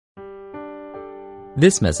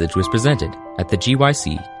This message was presented at the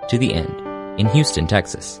GYC To The End in Houston,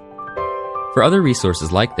 Texas. For other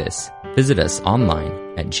resources like this, visit us online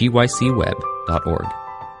at gycweb.org.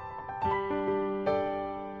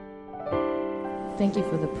 Thank you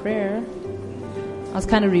for the prayer. I was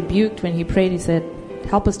kind of rebuked when he prayed. He said,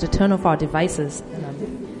 help us to turn off our devices.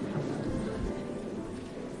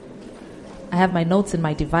 I have my notes in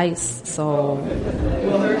my device, so...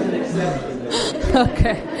 Well, there's an exception.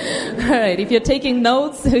 Okay. All right. If you're taking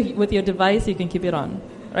notes with your device, you can keep it on,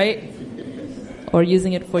 right? Or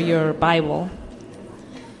using it for your Bible.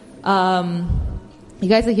 You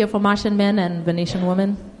guys are here for Martian men and Venusian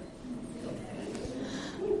women?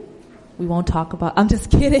 We won't talk about... I'm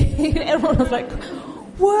just kidding. Everyone was like,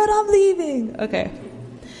 what? I'm leaving. Okay.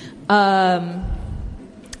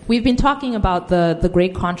 We've been talking about the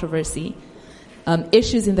Great Controversy.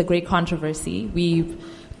 Issues in the Great Controversy. We've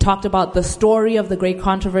talked about the story of the Great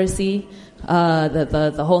Controversy,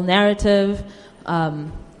 the whole narrative, the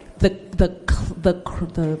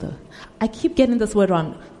I keep getting this word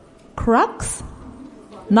wrong. Crux,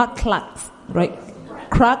 not clux, right?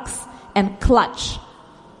 Crux and clutch.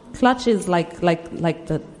 Clutch is like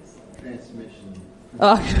the Transmission.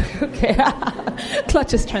 Oh, okay.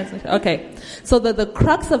 Clutch is transmission. Okay. So the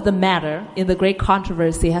crux of the matter in the Great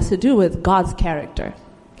Controversy has to do with God's character.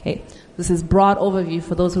 Okay. This is broad overview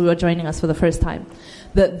for those who are joining us for the first time.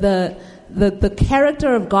 The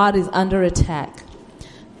character of God is under attack.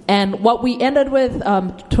 And what we ended with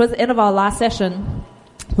towards the end of our last session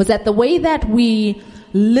was that the way that we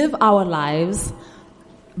live our lives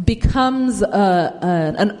becomes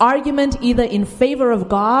an argument either in favor of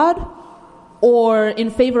God or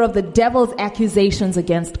in favor of the devil's accusations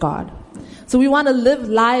against God. So we want to live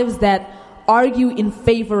lives that argue in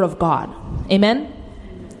favor of God. Amen?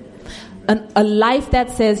 A life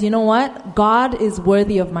that says, you know what? God is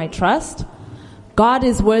worthy of my trust. God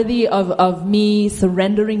is worthy of me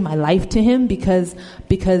surrendering my life to Him because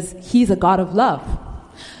He's a God of love.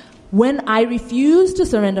 When I refuse to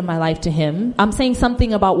surrender my life to Him, I'm saying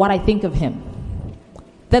something about what I think of Him.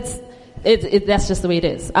 That's just the way it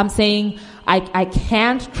is. I'm saying I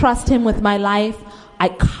can't trust Him with my life. I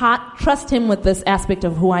can't trust Him with this aspect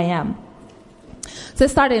of who I am. So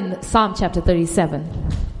let's start in Psalm chapter 37.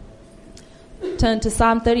 Turn to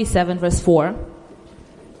Psalm 37, verse 4.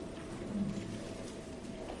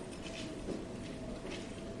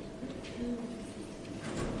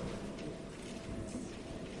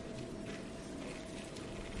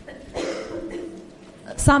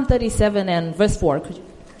 Psalm 37 and verse 4. Could you?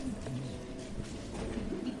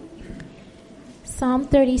 Psalm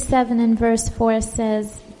 37 and verse 4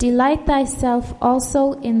 says, "Delight thyself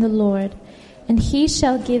also in the Lord, and He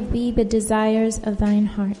shall give thee the desires of thine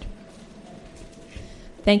heart."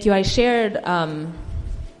 Thank you. I shared, I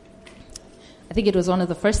think it was one of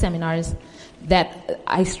the first seminars, that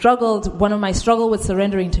one of my struggle with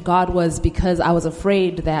surrendering to God was because I was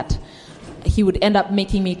afraid that He would end up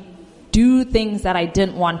making me do things that I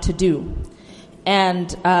didn't want to do.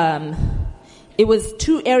 And it was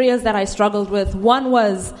two areas that I struggled with. One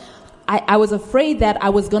was I was afraid that I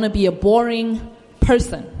was going to be a boring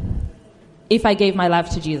person if I gave my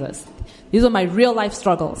life to Jesus. These are my real life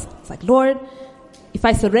struggles. It's like, Lord, if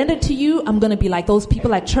I surrender to you, I'm going to be like those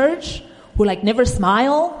people at church who like never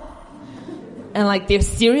smile and like they're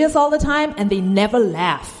serious all the time and they never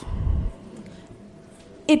laugh.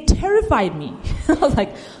 It terrified me. I was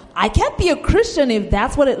like, I can't be a Christian if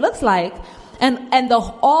that's what it looks like. And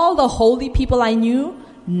all the holy people I knew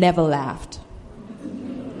never laughed.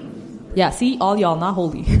 Yeah, see, all y'all not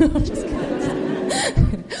holy. I'm just kidding.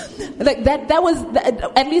 Like that was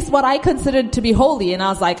at least what I considered to be holy, and I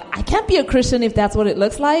was like, I can't be a Christian if that's what it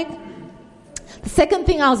looks like. The second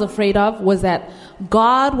thing I was afraid of was that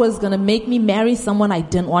God was going to make me marry someone I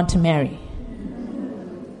didn't want to marry.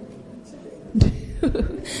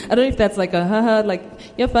 I don't know if that's like a haha, like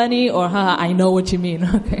you're funny, or haha, I know what you mean.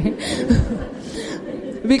 Okay.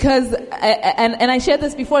 Because I shared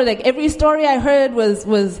this before, like every story I heard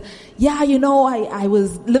was yeah, you know, I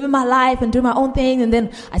was living my life and doing my own thing, and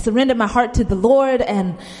then I surrendered my heart to the Lord,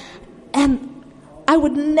 and I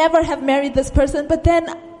would never have married this person, but then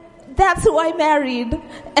that's who I married.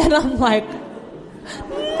 And I'm like,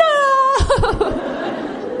 no.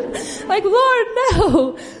 Like, Lord,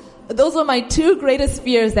 no. Those were my two greatest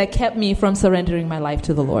fears that kept me from surrendering my life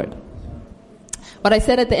to the Lord. What I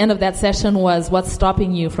said at the end of that session was, what's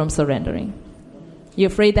stopping you from surrendering? You're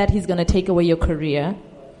afraid that He's going to take away your career.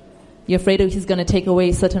 You're afraid that He's going to take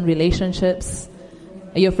away certain relationships.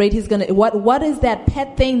 You're afraid He's going to... What is that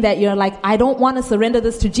pet thing that you're like, I don't want to surrender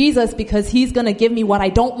this to Jesus because He's going to give me what I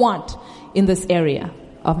don't want in this area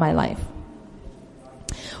of my life?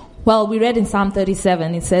 Well, we read in Psalm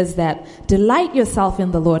 37, it says that, delight yourself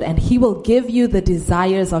in the Lord and he will give you the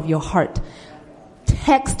desires of your heart.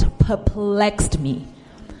 Text perplexed me.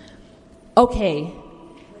 Okay,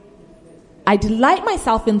 I delight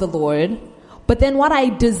myself in the Lord, but then what I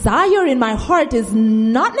desire in my heart is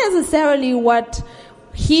not necessarily what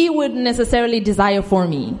he would necessarily desire for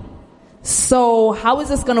me. So how is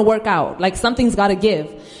this going to work out? Like something's got to give.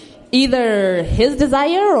 Either his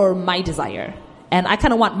desire or my desire. And I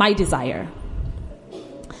kind of want my desire.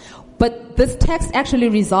 But this text actually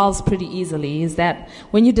resolves pretty easily, is that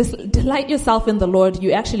when you delight yourself in the Lord,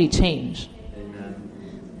 you actually change.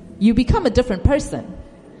 Amen. You become a different person.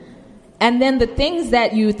 And then the things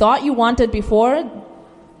that you thought you wanted before,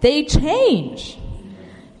 they change.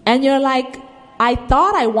 And you're like, I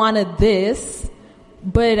thought I wanted this,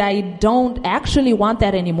 but I don't actually want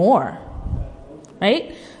that anymore.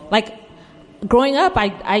 Right? Like, growing up,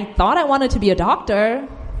 I thought I wanted to be a doctor.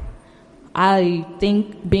 I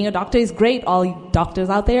think being a doctor is great, all doctors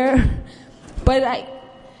out there. But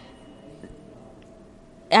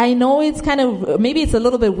I know it's kind of, maybe it's a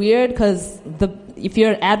little bit weird because if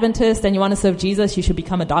you're an Adventist and you want to serve Jesus, you should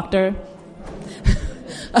become a doctor.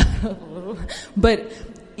 But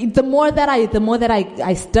the more that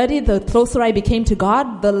I studied, the closer I became to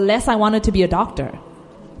God, the less I wanted to be a doctor.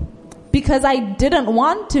 Because I didn't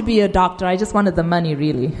want to be a doctor, I just wanted the money,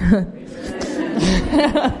 really.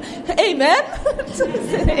 Amen?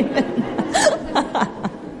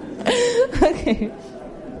 Okay.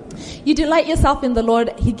 You delight yourself in the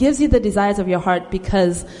Lord. He gives you the desires of your heart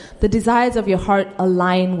because the desires of your heart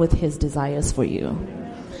align with his desires for you.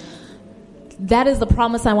 That is the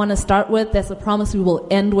promise I want to start with. That's the promise we will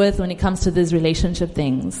end with when it comes to these relationship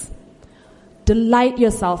things. Delight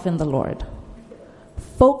yourself in the Lord.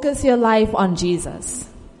 Focus your life on Jesus.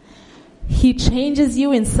 He changes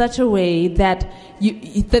you in such a way that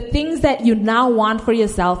the things that you now want for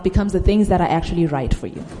yourself becomes the things that are actually right for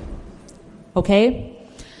you. Okay?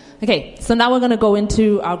 Okay, so now we're going to go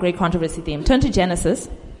into our great controversy theme. Turn to Genesis.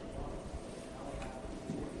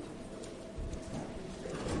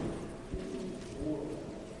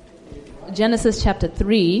 Genesis chapter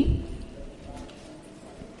 3.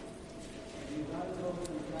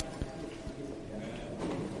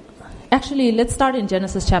 Actually, let's start in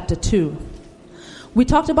Genesis chapter 2. We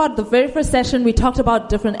talked about the very first session, we talked about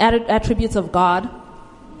different attributes of God.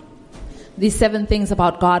 These 7 things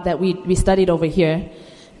about God that we studied over here.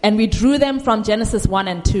 And we drew them from Genesis 1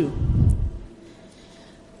 and 2.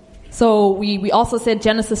 So we also said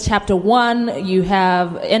Genesis chapter 1, you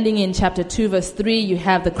have, ending in chapter 2 verse 3, you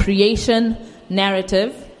have the creation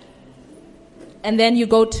narrative. And then you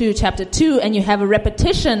go to chapter 2 and you have a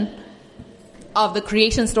repetition of the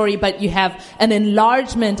creation story, but you have an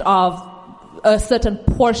enlargement of a certain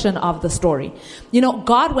portion of the story. You know,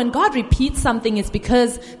 when God repeats something, it's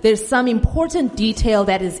because there's some important detail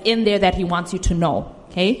that is in there that he wants you to know.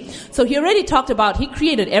 Okay? So he already talked about, he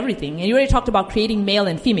created everything. And he already talked about creating male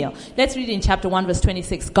and female. Let's read in chapter 1 verse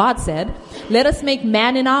 26. God said, let us make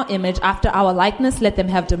man in our image after our likeness. Let them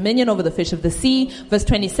have dominion over the fish of the sea. Verse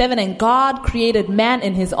 27, and God created man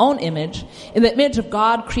in his own image. In the image of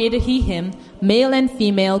God created he him. Male and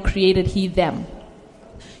female created he them.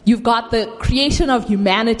 You've got the creation of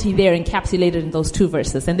humanity there encapsulated in those 2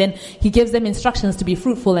 verses. And then he gives them instructions to be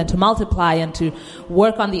fruitful and to multiply and to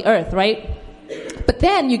work on the earth, right? But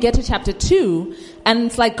then you get to chapter 2 and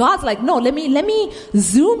it's like God's like, no, let me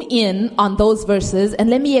zoom in on those verses and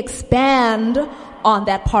let me expand on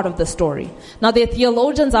that part of the story. Now there are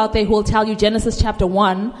theologians out there who will tell you Genesis chapter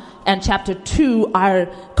 1 and chapter 2 are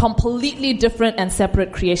completely different and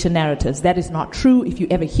separate creation narratives. That is not true. If you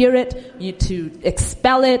ever hear it, you need to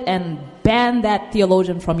expel it and ban that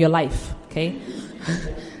theologian from your life. Okay?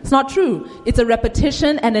 It's not true. It's a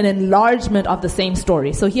repetition and an enlargement of the same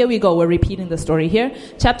story. So here we go. We're repeating the story here.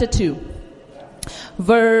 Chapter 2.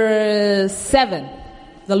 Verse 7.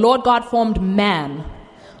 The Lord God formed man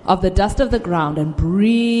of the dust of the ground and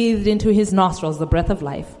breathed into his nostrils the breath of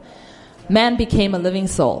life. Man became a living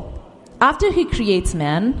soul. After he creates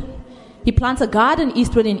man, he plants a garden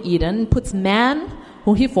eastward in Eden, puts man,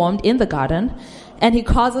 whom he formed, in the garden, and he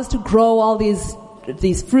causes to grow all these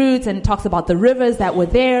fruits, and it talks about the rivers that were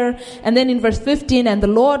there. And then in verse 15, and the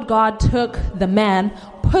Lord God took the man,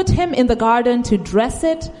 put him in the garden to dress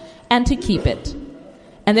it and to keep it.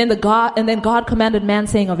 And then God commanded man,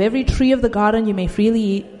 saying, of every tree of the garden you may freely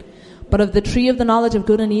eat, but of the tree of the knowledge of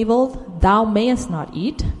good and evil thou mayest not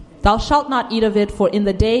eat. Thou shalt not eat of it, for in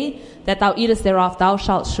the day that thou eatest thereof thou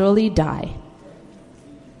shalt surely die.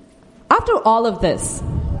 After all of this,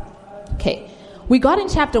 okay, we got in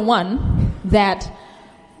chapter 1 that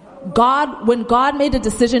when God made a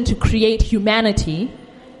decision to create humanity,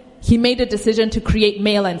 he made a decision to create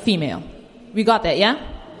male and female. We got that, yeah?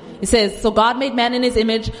 It says, so God made man in his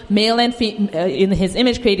image, male and in his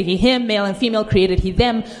image created he him, male and female created he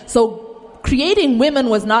them. So creating women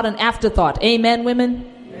was not an afterthought. Amen, women?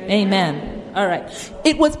 Amen. All right.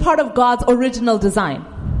 It was part of God's original design.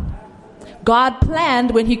 God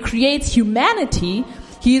planned when he creates humanity,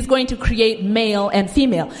 he is going to create male and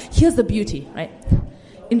female. Here's the beauty, right?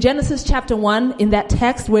 In Genesis chapter 1, in that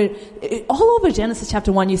text where, all over Genesis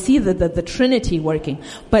chapter 1, you see the Trinity working.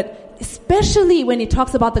 But especially when it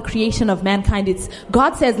talks about the creation of mankind,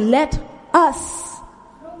 God says, let us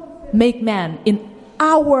make man in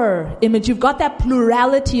our image. You've got that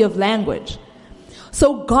plurality of language.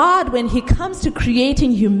 So God, when he comes to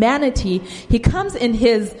creating humanity, he comes in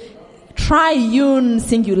his triune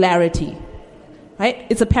singularity. Right?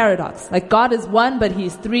 It's a paradox. Like God is one, but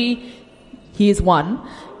he's three. He is one.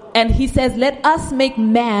 And he says, let us make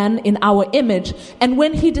man in our image. And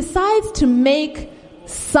when he decides to make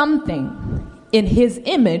something in his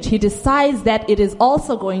image, he decides that it is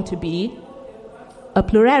also going to be a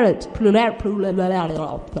plurality.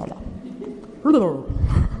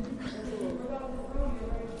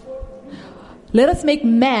 Let us make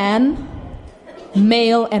man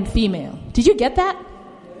male and female. Did you get that?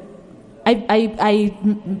 I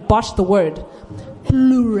botched the word.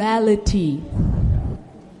 Plurality.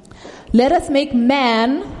 Let us make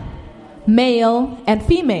man male and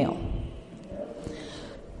female.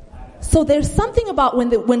 So there's something about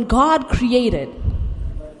when God created,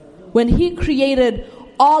 when he created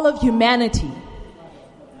all of humanity,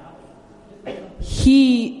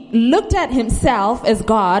 he looked at himself as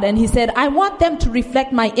God and he said, I want them to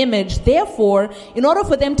reflect my image. Therefore, in order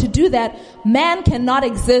for them to do that, man cannot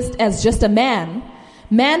exist as just a man.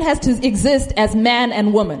 Man has to exist as man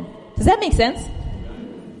and woman. Does that make sense?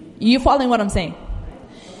 You following what I'm saying?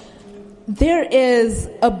 There is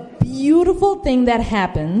a beautiful thing that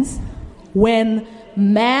happens when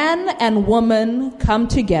man and woman come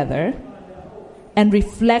together and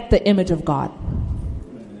reflect the image of God.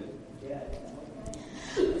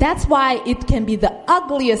 That's why it can be the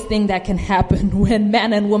ugliest thing that can happen when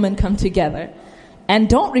man and woman come together and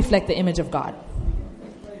don't reflect the image of God.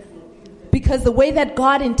 Because the way that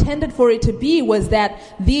God intended for it to be was that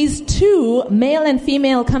these two, male and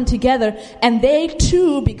female, come together and they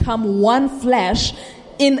too become one flesh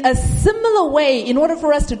in a similar way. In order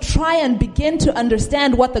for us to try and begin to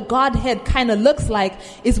understand what the Godhead kind of looks like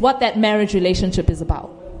is what that marriage relationship is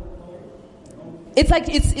about. It's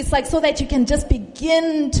like so that you can just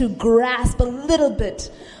begin to grasp a little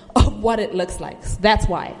bit of what it looks like. That's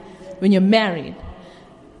why when you're married,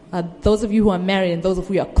 those of you who are married and those of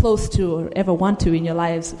you who are close to or ever want to in your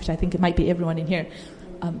lives, which I think it might be everyone in here,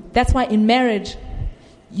 that's why in marriage,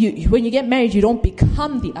 when you get married, you don't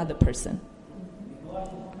become the other person.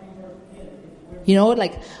 You know,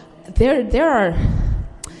 like there are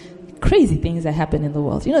crazy things that happen in the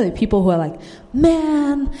world. You know, there are people who are like,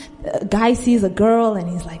 man, a guy sees a girl and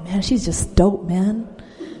he's like, man, she's just dope, man.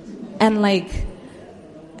 And like,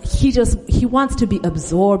 he wants to be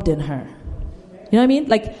absorbed in her. You know what I mean?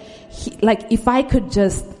 Like if I could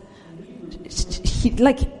just,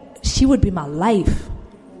 she would be my life.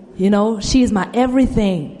 You know, she is my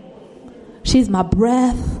everything. She's my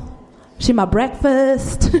breath. She's my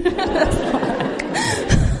breakfast.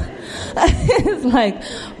 It's like,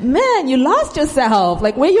 man, you lost yourself.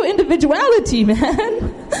 Like, where your individuality,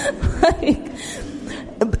 man? Like,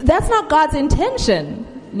 that's not God's intention.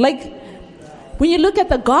 Like, when you look at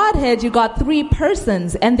the Godhead, you got three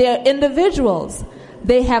persons and they're individuals.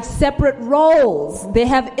 They have separate roles. They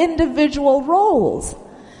have individual roles.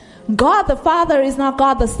 God the Father is not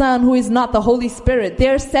God the Son, who is not the Holy Spirit.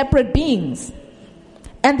 They're separate beings.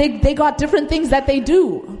 And they got different things that they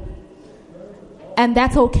do. And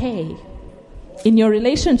that's okay in your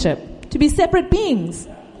relationship, to be separate beings.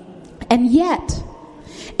 And yet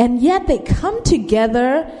they come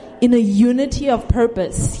together in a unity of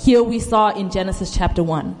purpose. Here we saw in Genesis chapter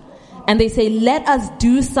 1. And they say, let us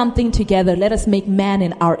do something together. Let us make man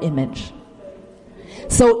in our image.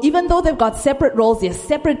 So even though they've got separate roles, they're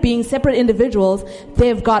separate beings, separate individuals,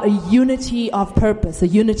 they've got a unity of purpose, a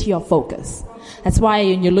unity of focus. That's why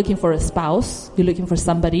when you're looking for a spouse, you're looking for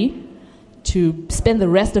somebody to spend the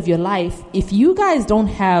rest of your life, if you guys don't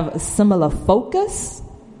have a similar focus,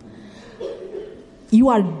 you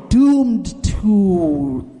are doomed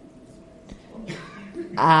to,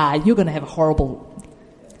 you're going to have a horrible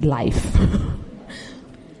life.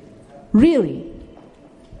 Really.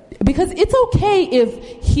 Because it's okay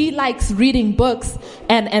if he likes reading books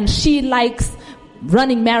and she likes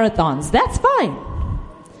running marathons. That's fine.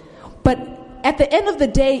 But at the end of the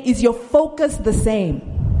day, is your focus the same?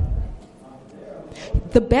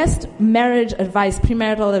 The best marriage advice,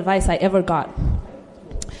 premarital advice I ever got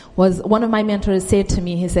was one of my mentors said to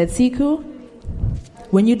me, he said, Sikhu,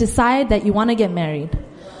 when you decide that you want to get married,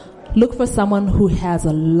 look for someone who has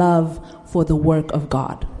a love for the work of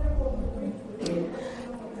God.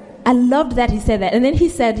 I loved that he said that. And then he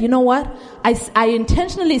said, you know what? I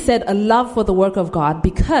intentionally said a love for the work of God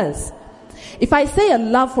because if I say a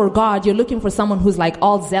love for God, you're looking for someone who's like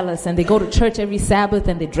all zealous and they go to church every Sabbath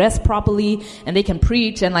and they dress properly and they can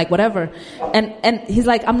preach and like whatever. And he's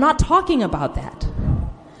like, I'm not talking about that.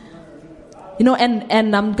 You know,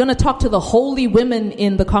 and I'm going to talk to the holy women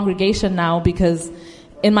in the congregation now because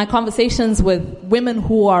in my conversations with women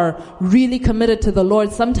who are really committed to the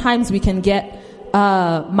Lord, sometimes we can get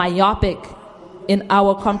myopic in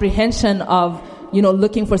our comprehension of, you know,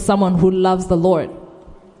 looking for someone who loves the Lord.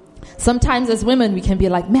 Sometimes as women, we can be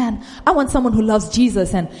like, man, I want someone who loves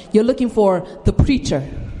Jesus, and you're looking for the preacher.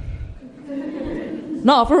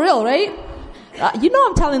 No, for real, right? You know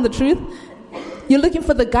I'm telling the truth. You're looking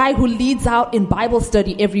for the guy who leads out in Bible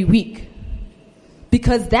study every week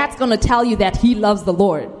because that's going to tell you that he loves the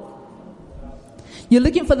Lord. You're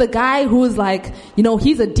looking for the guy who's like, you know,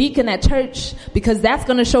 he's a deacon at church because that's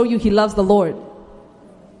going to show you he loves the Lord.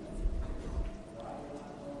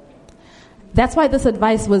 That's why this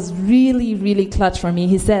advice was really, really clutch for me.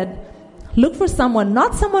 He said, look for someone,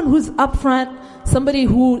 not someone who's upfront, somebody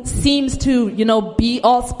who seems to, you know, be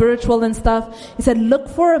all spiritual and stuff. He said, look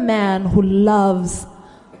for a man who loves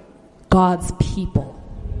God's people.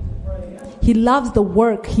 He loves the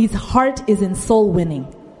work. His heart is in soul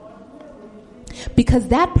winning. Because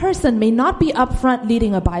that person may not be upfront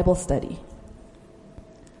leading a Bible study.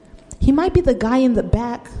 He might be the guy in the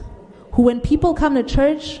back who, when people come to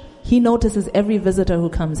church, he notices every visitor who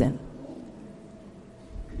comes in.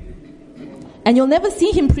 And you'll never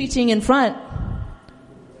see him preaching in front.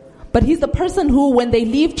 But he's the person who, when they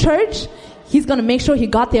leave church, he's going to make sure he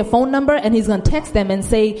got their phone number and he's going to text them and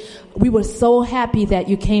say, we were so happy that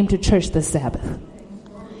you came to church this Sabbath.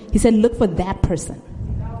 He said, look for that person.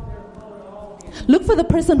 Look for the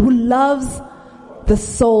person who loves the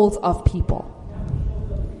souls of people.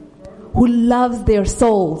 Who loves their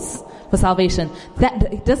souls for salvation.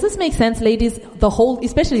 Does this make sense, ladies?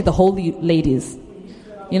 Especially the holy ladies.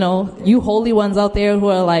 You know, you holy ones out there who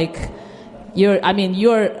are like,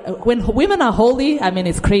 when women are holy, I mean,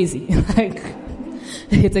 it's crazy. Like,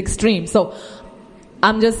 it's extreme. So,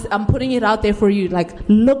 I'm putting it out there for you. Like,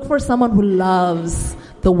 look for someone who loves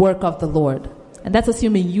the work of the Lord. And that's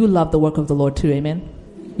assuming you love the work of the Lord too,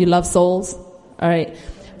 amen? You love souls? All right.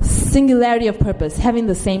 Singularity of purpose, having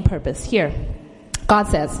the same purpose. Here, God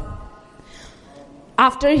says,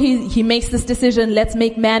 after he makes this decision, let's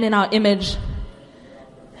make man in our image,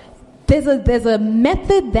 there's a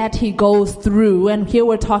method that he goes through, and here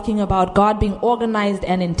we're talking about God being organized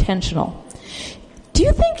and intentional. Do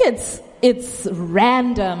you think it's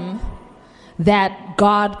random that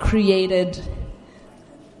God created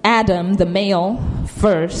Adam, the male,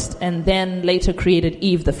 first, and then later created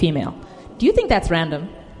Eve, the female? Do you think that's random?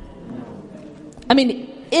 I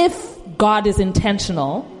mean, if God is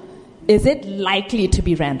intentional, is it likely to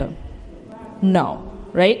be random? No,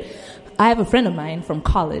 right? I have a friend of mine from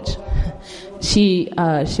college. She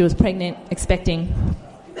was pregnant, expecting,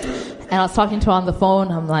 and I was talking to her on the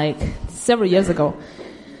phone. I'm like, several years ago.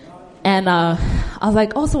 And I was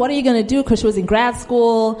like, oh, so what are you going to do? Because she was in grad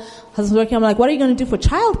school. I was working. I'm like, what are you going to do for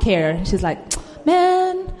childcare? And she's like,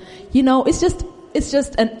 man, you know, it's just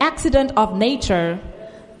an accident of nature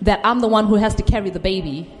that I'm the one who has to carry the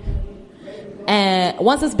baby. And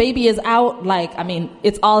once this baby is out, like, I mean,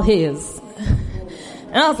 it's all his.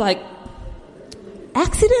 And I was like,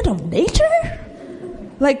 accident of nature?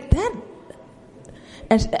 Like that?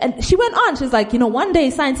 And she went on. She's like, you know, one day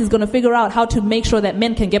science is going to figure out how to make sure that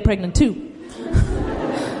men can get pregnant too.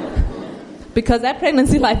 Because that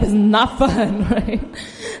pregnancy life is not fun, right?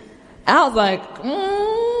 And I was like,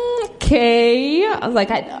 okay. I was like,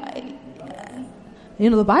 you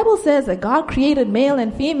know, the Bible says that God created male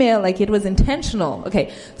and female, like it was intentional.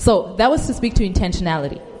 Okay, so that was to speak to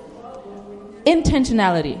intentionality.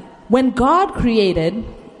 Intentionality. When God created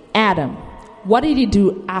Adam, what did he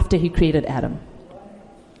do after he created Adam?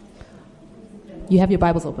 You have your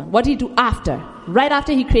Bibles open. What did he do after? Right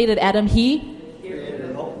after he created Adam, he...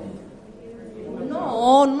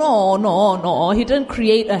 No. He didn't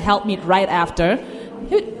create a helpmeet right after.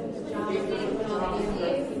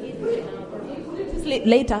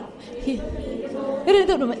 Later.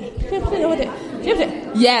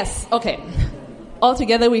 Yes, okay.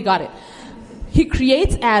 Altogether we got it. He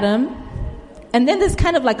creates Adam, And then there's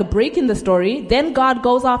kind of like a break in the story. Then God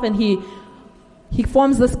goes off and he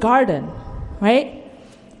forms this garden, right?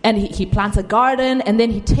 And he plants a garden, and then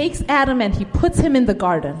he takes Adam and he puts him in the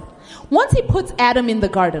garden. Once he puts Adam in the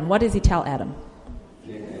garden, what does he tell Adam?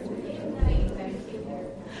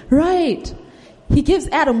 Right. He gives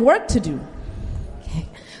Adam work to do. Okay.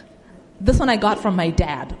 This one I got from my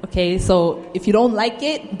dad. Okay, so if you don't like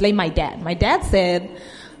it, blame my dad. My dad said,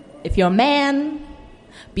 if you're a man,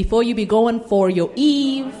 before you be going for your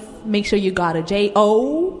Eve, make sure you got a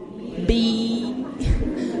J-O-B.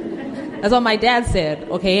 That's what my dad said,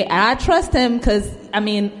 okay? And I trust him because,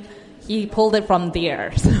 he pulled it from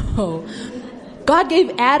there. So God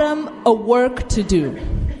gave Adam a work to do.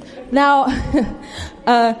 Now,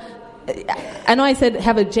 I know I said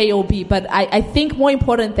have a J-O-B, but I think more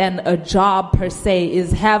important than a job per se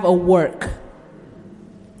is have a work.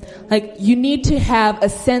 Like, you need to have a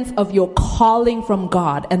sense of your calling from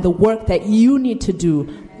God and the work that you need to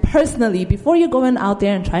do personally before you're going out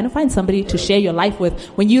there and trying to find somebody to share your life with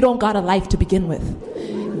when you don't got a life to begin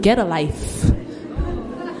with. Get a life.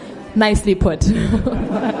 Nicely put.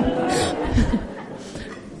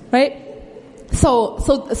 Right? So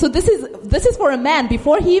this is for a man.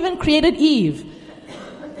 Before he even created Eve,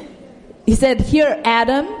 he said, here,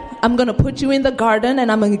 Adam, I'm going to put you in the garden and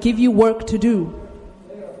I'm going to give you work to do.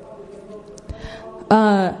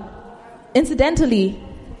 Incidentally,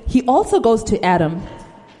 he also goes to Adam.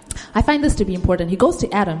 I find this to be important. He goes to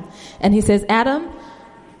Adam and he says, Adam,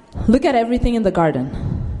 look at everything in the garden.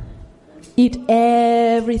 Eat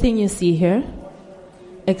everything you see here,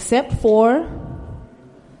 except for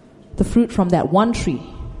the fruit from that one tree.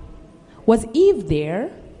 Was Eve there?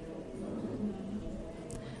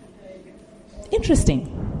 Interesting.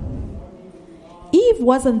 Eve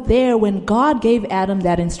wasn't there when God gave Adam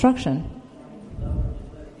that instruction.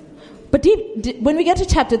 But when we get to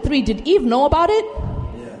chapter 3, did Eve know about it?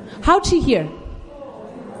 Yeah. How'd she hear?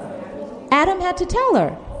 Adam had to tell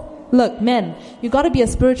her. Look, men, you got to be a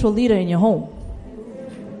spiritual leader in your home.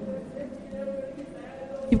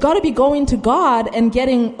 You've got to be going to God and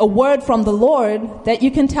getting a word from the Lord that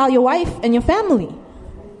you can tell your wife and your family.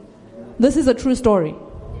 This is a true story.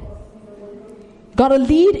 Got to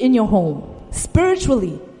lead in your home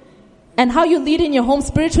spiritually. And how you lead in your home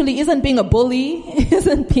spiritually isn't being a bully,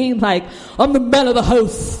 isn't being like, I'm the man of the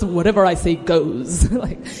house, whatever I say goes.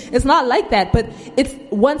 Like, it's not like that, but it's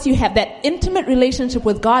once you have that intimate relationship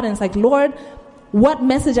with God and it's like, Lord, what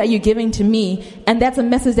message are you giving to me? And that's a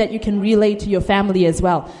message that you can relay to your family as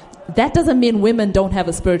well. That doesn't mean women don't have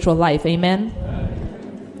a spiritual life, amen?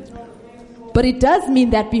 But it does mean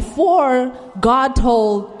that before God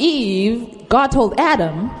told Eve, God told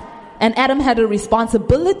Adam, and Adam had a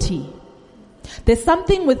responsibility. There's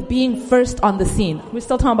something with being first on the scene. We're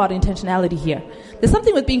still talking about intentionality here. There's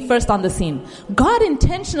something with being first on the scene. God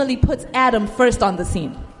intentionally puts Adam first on the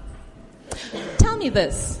scene. Tell me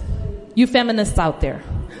this, you feminists out there.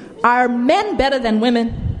 Are men better than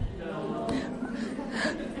women?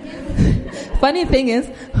 Funny thing is,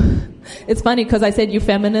 it's funny because I said you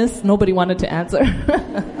feminists, nobody wanted to answer.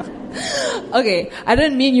 Okay, I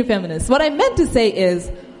didn't mean you feminists. What I meant to say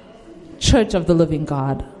is, Church of the Living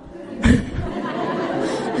God.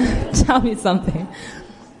 Tell me something.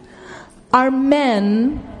 Are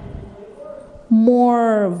men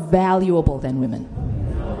more valuable than women?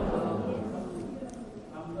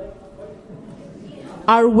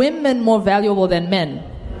 Are women more valuable than men?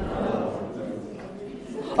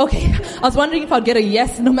 Okay, I was wondering if I'd get a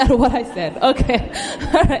yes no matter what I said. Okay,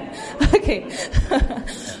 all right, okay.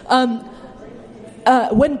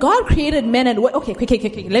 When God created men and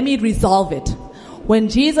okay, let me resolve it. When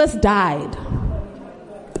Jesus died,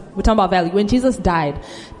 we're talking about value. When Jesus died,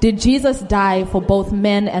 did Jesus die for both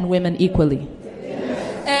men and women equally?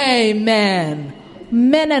 Yes. Amen.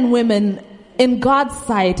 Men and women, in God's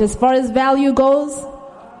sight, as far as value goes,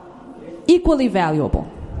 equally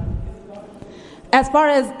valuable. As far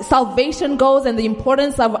as salvation goes and the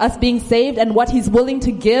importance of us being saved and what He's willing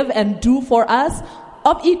to give and do for us,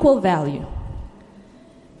 of equal value.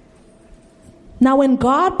 Now, when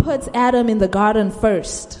God puts Adam in the garden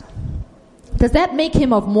first, does that make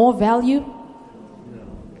him of more value?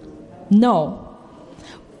 No.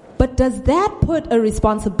 But does that put a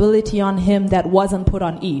responsibility on him that wasn't put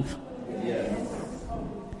on Eve? Yes.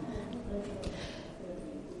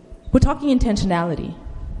 We're talking intentionality.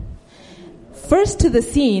 First to the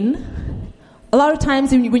scene, a lot of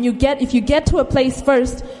times if you get to a place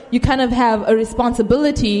first, you kind of have a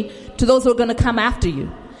responsibility to those who are going to come after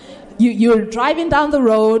you. You're driving down the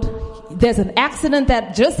road, there's an accident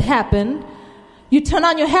that just happened, you turn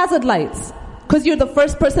on your hazard lights because you're the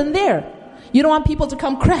first person there. You don't want people to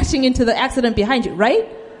come crashing into the accident behind you, right?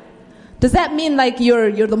 Does that mean like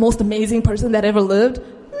you're the most amazing person that ever lived?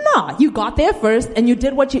 No, you got there first and you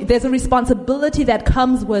did there's a responsibility that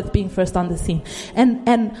comes with being first on the scene.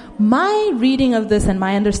 And my reading of this and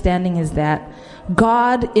my understanding is that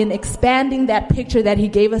God, in expanding that picture that he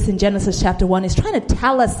gave us in Genesis chapter 1, is trying to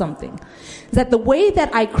tell us something. That the way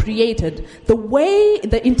that I created,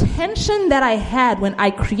 the intention that I had when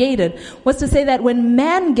I created was to say that when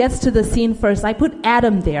man gets to the scene first, I put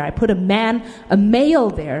Adam there, I put a male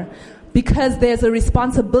there, because there's a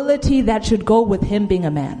responsibility that should go with him being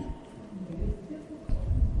a man.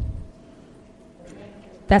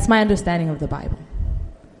 That's my understanding of the Bible.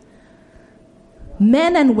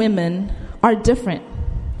 Men and women are different.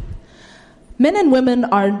 Men and women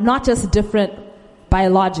are not just different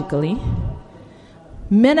biologically.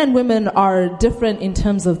 Men and women are different in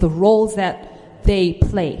terms of the roles that they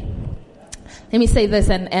play. Let me say this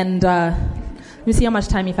and let me see how much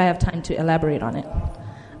time, if I have time to elaborate on it.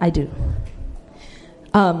 I do.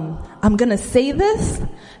 I'm going to say this.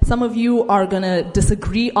 Some of you are going to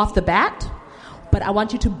disagree off the bat, but I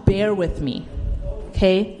want you to bear with me.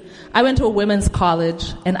 Okay? I went to a women's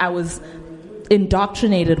college and I was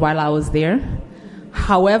indoctrinated while I was there.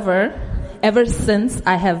 However, ever since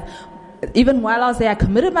even while I was there, I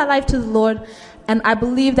committed my life to the Lord, and I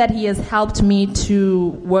believe that he has helped me to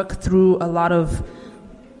work through a lot of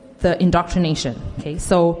the indoctrination. Okay?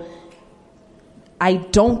 So I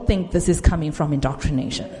don't think this is coming from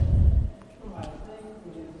indoctrination.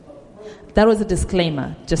 That was a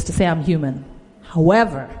disclaimer, just to say I'm human.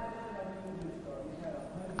 However,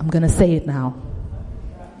 I'm going to say it now.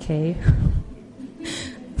 Okay?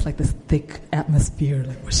 It's like this thick atmosphere.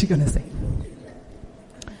 Like, what's she going to say?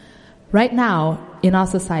 Right now, in our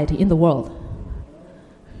society, in the world,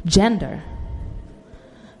 gender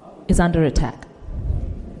is under attack.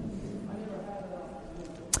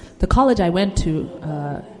 The college I went to,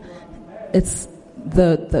 it's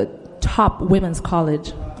the top women's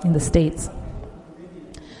college in the States.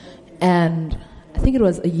 And I think it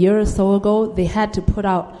was a year or so ago, they had to put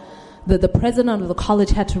out, the president of the college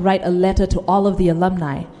had to write a letter to all of the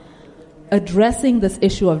alumni addressing this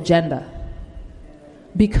issue of gender.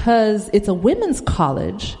 Because it's a women's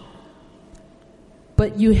college,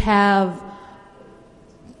 but you have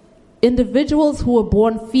individuals who were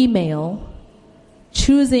born female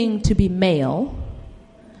choosing to be male,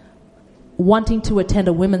 wanting to attend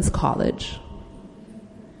a women's college.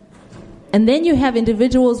 And then you have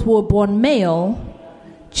individuals who are born male,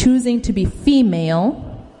 choosing to be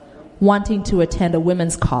female, wanting to attend a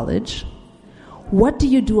women's college. What do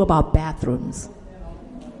you do about bathrooms?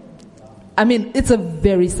 I mean, it's a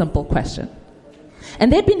very simple question.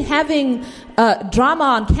 And they've been having drama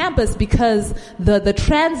on campus because the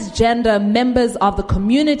transgender members of the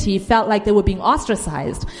community felt like they were being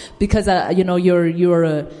ostracized because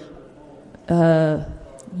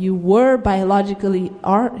you were biologically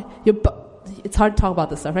it's hard to talk about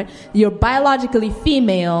this stuff, right? You're biologically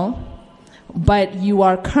female, but you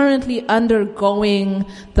are currently undergoing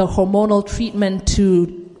the hormonal treatment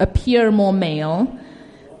to appear more male.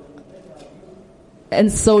 And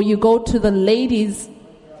so you go to the ladies'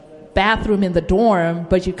 bathroom in the dorm,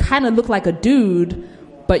 but you kind of look like a dude,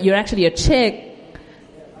 but you're actually a chick.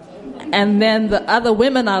 And then the other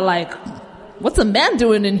women are like, what's a man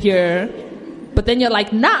doing in here? But then you're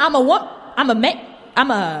like, nah, I'm a woman.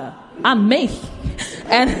 I'm me.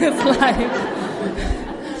 And it's like,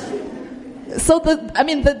 so what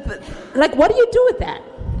do you do with that?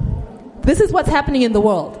 This is what's happening in the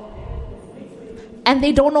world. And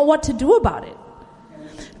they don't know what to do about it.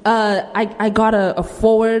 I got a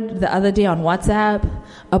forward the other day on WhatsApp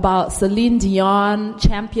about Celine Dion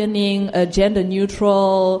championing a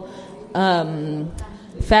gender-neutral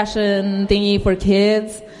fashion thingy for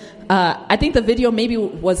kids. I think the video maybe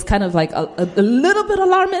was kind of like a little bit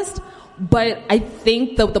alarmist, but I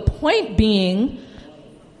think the point being,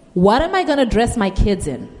 what am I going to dress my kids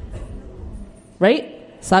in? Right?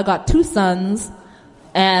 So I got 2 sons,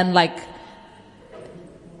 and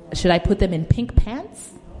should I put them in pink pants?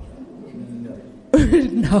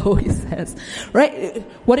 No, he says. Right?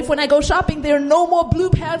 What if when I go shopping, there are no more blue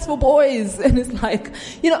pants for boys? And it's like,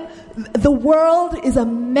 the world is a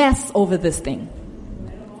mess over this thing.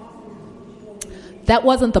 That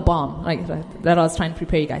wasn't the bomb that I was trying to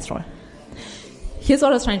prepare you guys for. Here's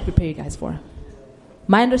what I was trying to prepare you guys for.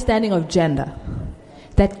 My understanding of gender.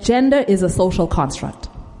 That gender is a social construct.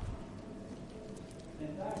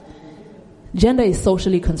 Gender is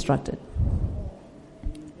socially constructed.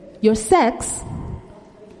 Your sex,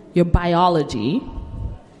 your biology,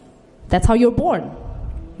 that's how you're born.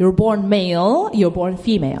 You're born male, you're born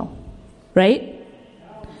female. right?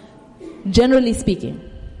 Generally speaking.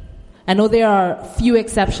 I know there are few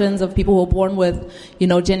exceptions of people who are born with,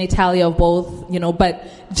 genitalia of both, but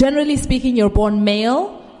generally speaking, you're born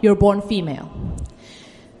male, you're born female.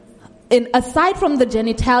 And aside from the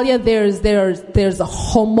genitalia, there's a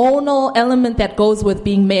hormonal element that goes with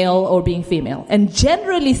being male or being female. And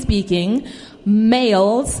generally speaking,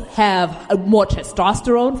 males have more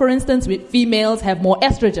testosterone, for instance. Females have more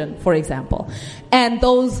estrogen, for example. And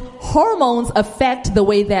those hormones affect the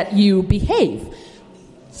way that you behave.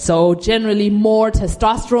 So generally more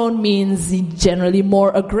testosterone means generally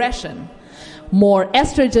more aggression. More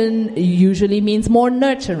estrogen usually means more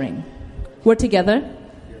nurturing. We're together?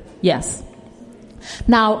 Yes.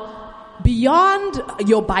 Now, beyond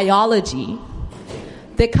your biology,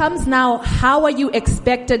 there comes now, how are you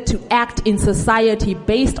expected to act in society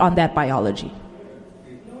based on that biology?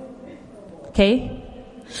 Okay?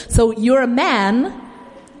 So you're a man,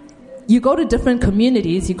 you go to different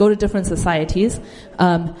communities, you go to different societies,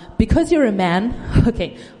 because you're a man.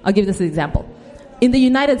 Okay, I'll give this an example. In the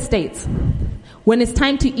United States, when it's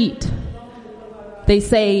time to eat, they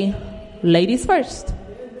say, ladies first.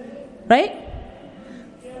 Right?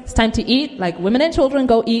 It's time to eat, like women and children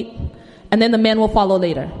go eat, and then the men will follow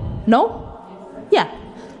later. No? Yeah.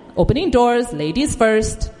 Opening doors, ladies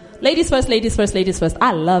first. Ladies first, ladies first, ladies first.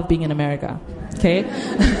 I love being in America. Okay?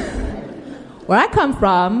 Where I come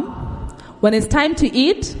from, when it's time to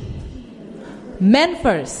eat, men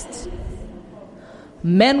first.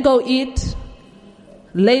 Men go eat,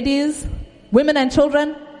 ladies, women and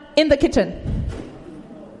children in the kitchen.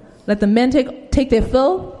 Let the men take their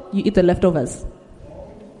fill. You eat the leftovers.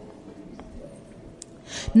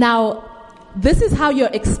 Now, this is how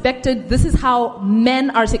this is how men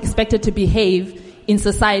are expected to behave in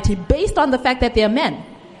society based on the fact that they are men,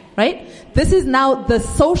 right? This is now the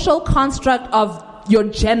social construct of your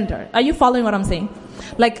gender. Are you following what I'm saying?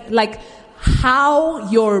 Like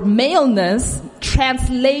how your maleness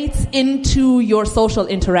translates into your social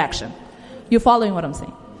interaction. You're following what I'm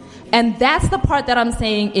saying? And that's the part that I'm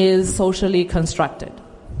saying is socially constructed.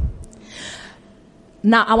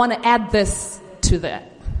 Now, I want to add this to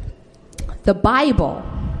that. The Bible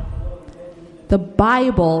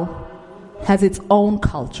has its own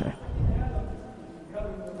culture.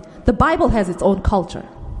 The Bible has its own culture.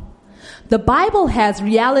 The Bible has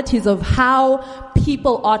realities of how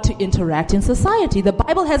people ought to interact in society. The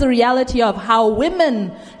Bible has a reality of how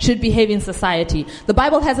women should behave in society. The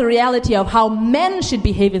Bible has a reality of how men should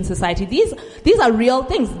behave in society. These are real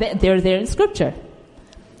things. They're there in Scripture.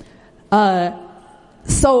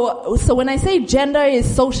 So when I say gender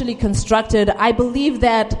is socially constructed, I believe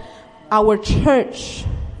that our church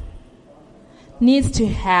needs to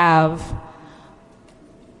have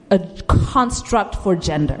a construct for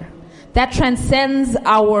gender that transcends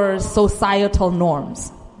our societal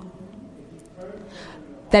norms,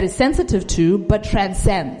 that is sensitive to, but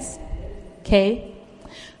transcends. Okay?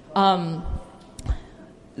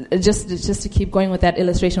 Just to keep going with that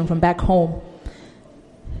illustration from back home,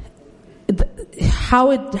 how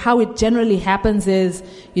it generally happens is,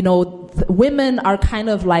 women are kind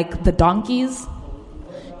of like the donkeys.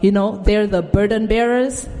 They're the burden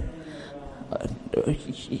bearers.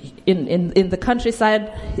 In the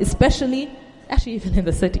countryside, especially, actually even in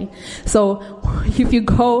the city. So if you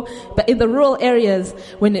go, but in the rural areas,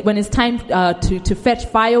 when it's time to fetch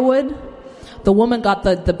firewood, the woman got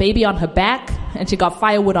the baby on her back and she got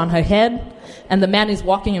firewood on her head, and the man is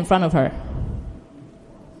walking in front of her,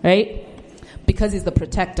 right? Because he's the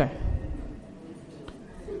protector.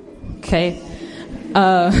 Okay,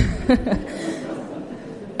 and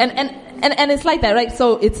it's like that, right?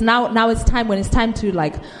 So it's now it's time, when it's time to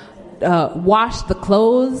wash the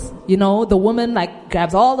clothes. The woman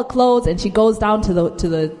grabs all the clothes and she goes down to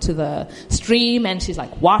the stream and she's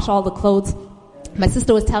like, wash all the clothes. My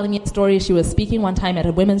sister was telling me a story. She was speaking one time at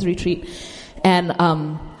a women's retreat,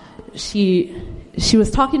 and she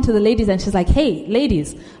was talking to the ladies and she's like, hey,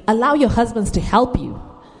 ladies, allow your husbands to help you.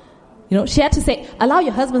 She had to say, allow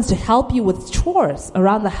your husbands to help you with chores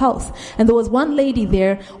around the house. And there was one lady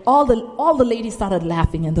there, all the ladies started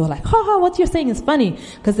laughing and they were like, ha, what you're saying is funny.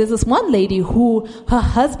 Because there's this one lady who, her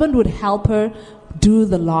husband would help her do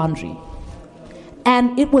the laundry.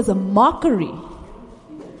 And it was a mockery.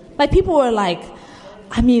 People were like,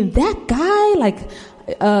 that guy,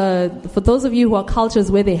 for those of you who are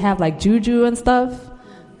cultures where they have juju and stuff,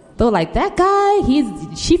 they're like, that guy,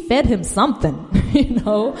 she fed him something,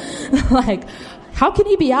 how can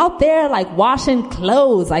he be out there washing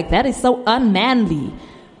clothes? That is so unmanly.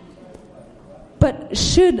 But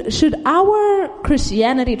should our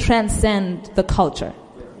Christianity transcend the culture?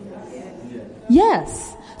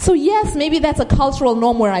 Yes. So yes, maybe that's a cultural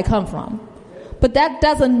norm where I come from. But that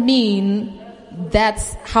doesn't mean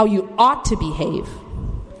that's how you ought to behave.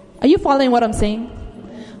 Are you following what I'm saying?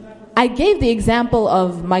 I gave the example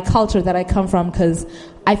of my culture that I come from because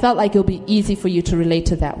I felt like it'll be easy for you to relate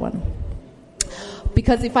to that one.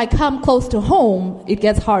 Because if I come close to home, it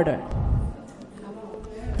gets harder.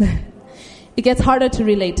 It gets harder to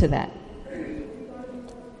relate to that.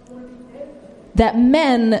 That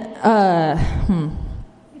men,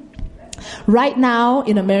 right now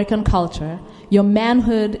in American culture, your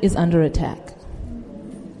manhood is under attack.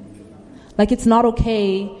 Like, it's not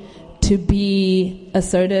okay to be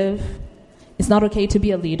assertive. It's not okay to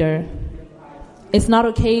be a leader. It's not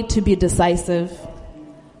okay to be decisive,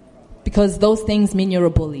 because those things mean you're a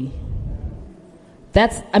bully.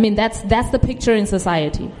 That's the picture in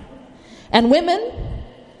society. And women,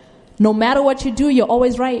 no matter what you do, you're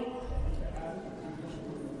always right.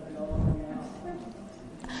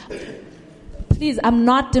 Please, I'm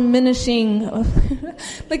not diminishing.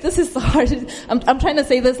 Like, this is so hard. I'm trying to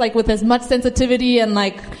say this like with as much sensitivity and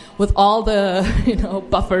like with all the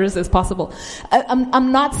buffers as possible.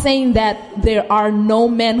 I'm not saying that there are no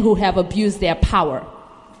men who have abused their power.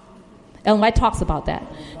 Ellen White talks about that.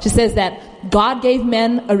 She says that God gave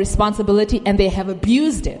men a responsibility and they have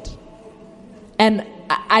abused it. And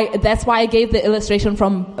that's why I gave the illustration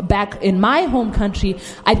from back in my home country.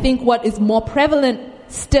 I think what is more prevalent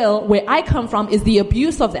still, where I come from, is the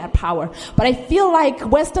abuse of that power. But I feel like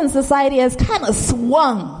Western society has kind of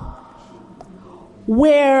swung,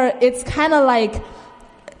 where it's kind of like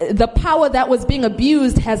the power that was being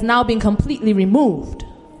abused has now been completely removed.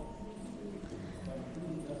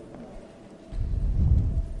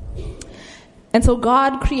 And so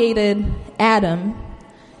God created Adam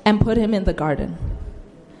and put him in the garden.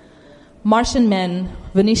 Martian men,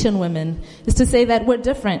 Venusian women, is to say that we're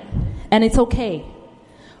different, and it's okay.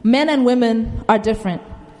 Men and women are different,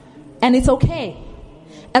 and it's okay.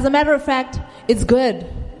 As a matter of fact, it's good.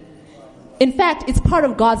 In fact, it's part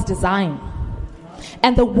of God's design.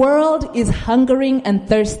 And the world is hungering and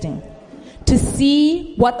thirsting to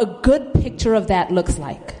see what a good picture of that looks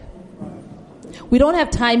like. We don't have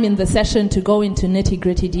time in the session to go into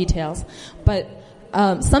nitty-gritty details, but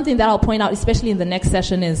something that I'll point out, especially in the next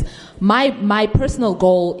session, is my personal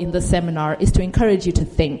goal in the seminar is to encourage you to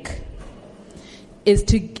think, is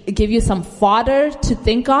to give you some fodder to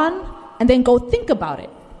think on, and then go think about it.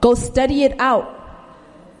 Go study it out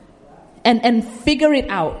and figure it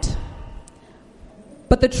out.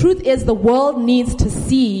 But the truth is, the world needs to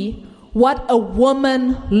see what a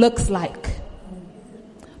woman looks like.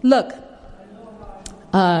 Look,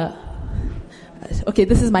 okay,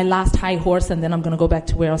 this is my last high horse, and then I'm going to go back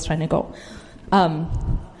to where I was trying to go.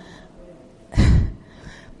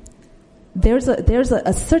 There's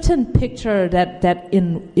a certain picture that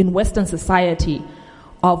in Western society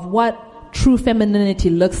of what true femininity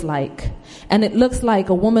looks like, and it looks like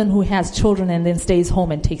a woman who has children and then stays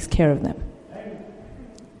home and takes care of them.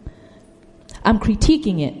 I'm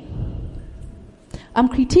critiquing it. I'm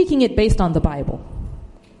critiquing it based on the Bible.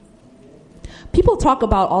 People talk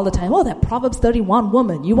about all the time, that Proverbs 31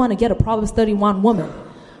 woman. You want to get a Proverbs 31 woman.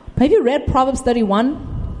 Have you read Proverbs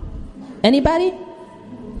 31? Anybody?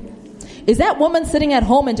 Is that woman sitting at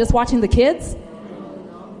home and just watching the kids?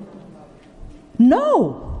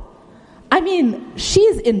 No. I mean,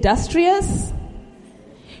 she's industrious.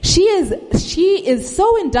 She is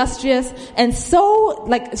so industrious and so,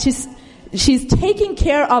 like, she's taking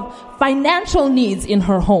care of financial needs in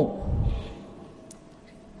her home.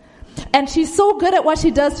 And she's so good at what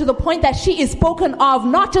she does to the point that she is spoken of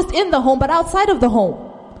not just in the home but outside of the home.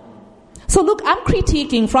 So look, I'm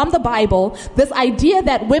critiquing from the Bible this idea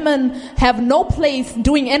that women have no place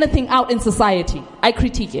doing anything out in society. I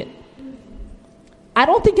critique it. I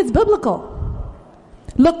don't think it's biblical.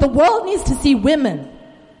 Look, the world needs to see women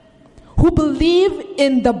who believe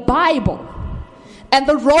in the Bible and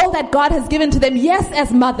the role that God has given to them, yes,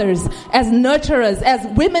 as mothers, as nurturers, as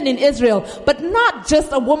women in Israel, but not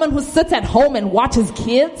just a woman who sits at home and watches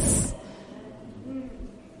kids.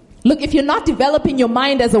 Look, if you're not developing your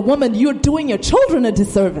mind as a woman, you're doing your children a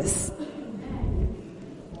disservice.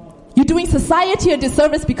 You're doing society a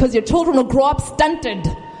disservice, because your children will grow up stunted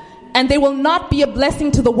and they will not be a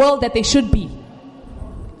blessing to the world that they should be.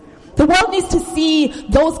 The world needs to see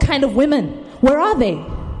those kind of women. Where are they?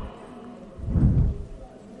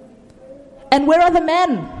 And where are the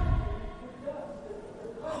men?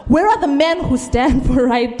 Where are the men who stand for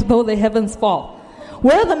right though the heavens fall?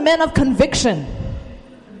 Where are the men of conviction?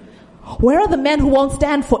 Where are the men who won't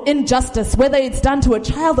stand for injustice, whether it's done to a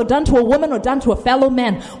child or done to a woman or done to a fellow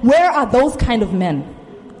man? Where are those kind of men?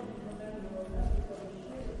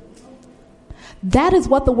 That is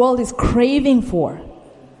what the world is craving for.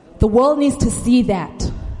 The world needs to see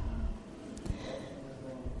that.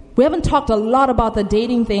 We haven't talked a lot about the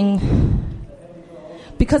dating thing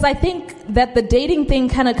because I think that the dating thing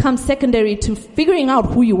kind of comes secondary to figuring out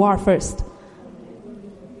who you are first.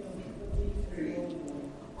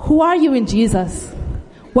 Who are you in Jesus?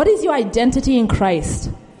 What is your identity in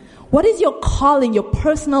Christ? What is your calling, your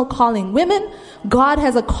personal calling? Women, God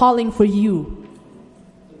has a calling for you.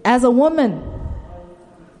 As a woman.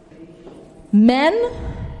 Men,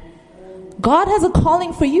 God has a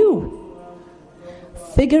calling for you.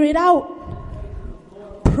 Figure it out.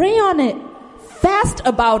 Pray on it. Fast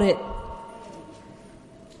about it.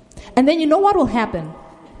 And then you know what will happen?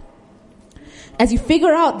 As you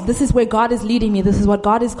figure out, this is where God is leading me, this is what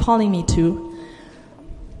God is calling me to.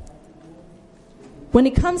 When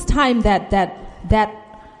it comes time that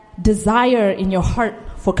desire in your heart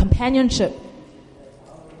for companionship,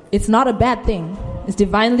 it's not a bad thing. It's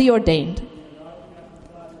divinely ordained.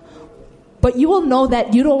 But you will know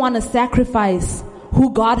that you don't want to sacrifice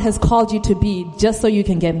who God has called you to be just so you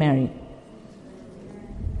can get married.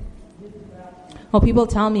 Well, people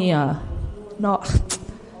tell me, no,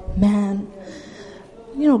 man,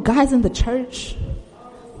 guys in the church,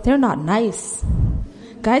 they're not nice.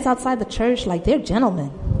 Guys outside the church, they're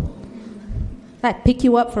gentlemen. Like, pick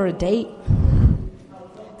you up for a date.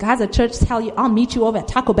 Guys at church tell you, I'll meet you over at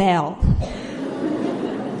Taco Bell.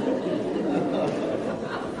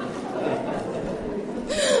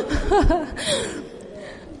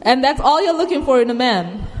 And that's all you're looking for in a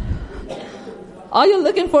man. All you're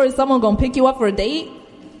looking for is someone going to pick you up for a date.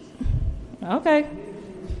 Okay.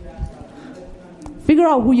 Figure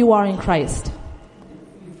out who you are in Christ.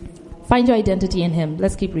 Find your identity in Him.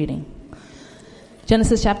 Let's keep reading.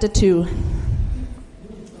 Genesis chapter 2,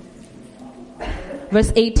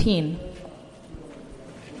 verse 18.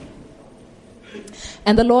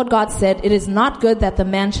 And the Lord God said, "It is not good that the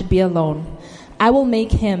man should be alone. I will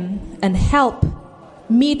make him an help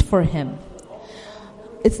meet for him."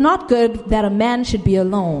 It's not good that a man should be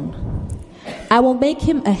alone. I will make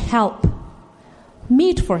him a help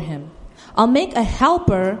meet for him. I'll make a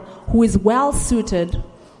helper who is well suited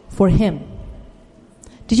for him.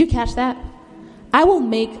 Did you catch that? I will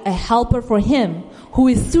make a helper for him who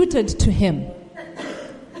is suited to him.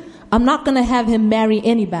 I'm not going to have him marry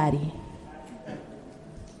anybody.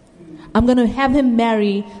 I'm going to have him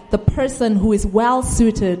marry the person who is well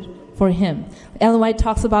suited for him. Ellen White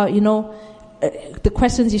talks about, the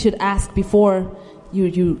questions you should ask before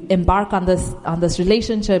you embark on this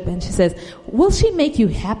relationship. And she says, will she make you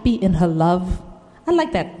happy in her love? I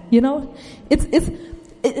like that.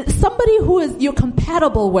 It's somebody who you're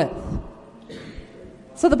compatible with.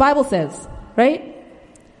 So the Bible says, right?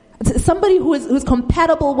 It's somebody who's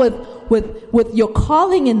compatible with your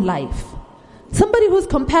calling in life. Somebody who's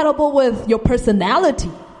compatible with your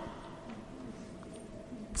personality.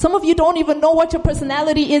 Some of you don't even know what your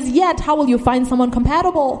personality is yet. How will you find someone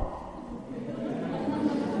compatible?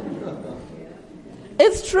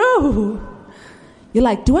 It's true. You're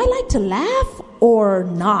like, do I like to laugh or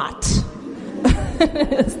not?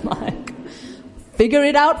 It's like, figure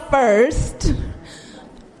it out first,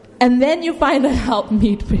 and then you find a help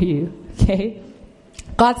meet for you, okay?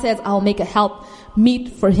 God says, I'll make a help meet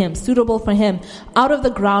for him, suitable for him, out of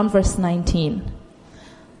the ground, verse 19.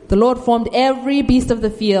 The Lord formed every beast of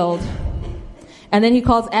the field, and then he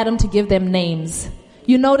calls Adam to give them names.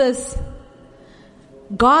 You notice,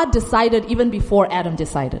 God decided even before Adam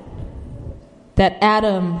decided that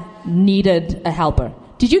Adam needed a helper.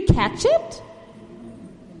 Did you catch it?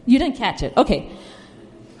 You didn't catch it. Okay.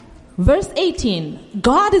 Verse 18.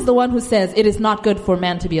 God is the one who says it is not good for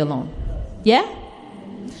man to be alone. Yeah?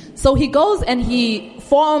 So he goes and he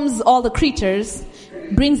forms all the creatures,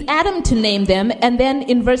 brings Adam to name them, and then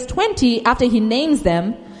in verse 20, after he names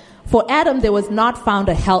them, for Adam there was not found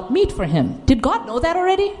a helpmeet for him. Did God know that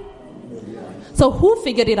already? So who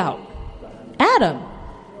figured it out? Adam.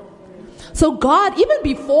 So God, even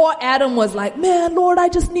before Adam was like, man, Lord, I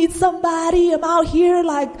just need somebody. I'm out here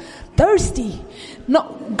thirsty.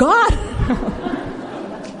 No, God.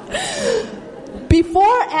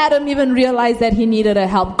 Before Adam even realized that he needed a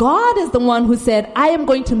help, God is the one who said, I am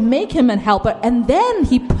going to make him a helper. And then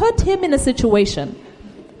he put him in a situation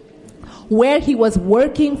where he was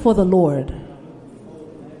working for the Lord.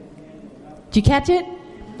 Did you catch it?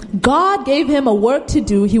 God gave him a work to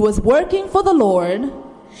do. He was working for the Lord.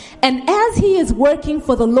 And as he is working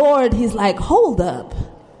for the Lord, he's like, hold up.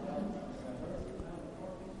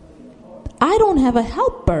 I don't have a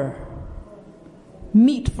helper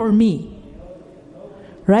meet for me.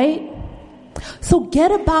 Right? So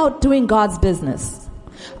get about doing God's business.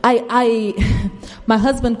 My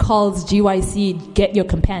husband calls GYC "Get Your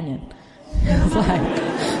Companion."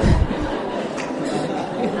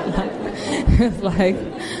 It's like,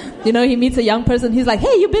 you know, he meets a young person. He's like,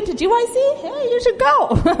 "Hey, you been to GYC? Hey, you should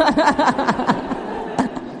go."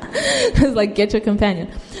 It's like, get your companion.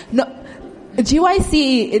 No,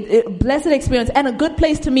 GYC, blessed experience and a good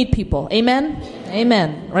place to meet people. Amen?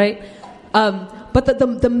 Amen, right? But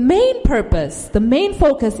the main purpose, the main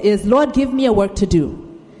focus is, Lord, give me a work to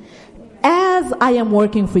do. As I am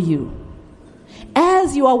working for you,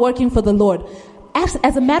 as you are working for the Lord,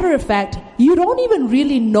 as a matter of fact, you don't even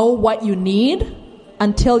really know what you need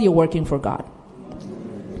until you're working for God.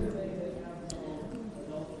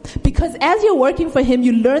 Because as you're working for Him,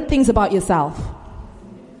 you learn things about yourself.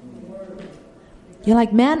 You're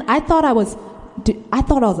like, man, I thought I was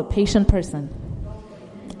a patient person.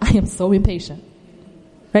 I am so impatient.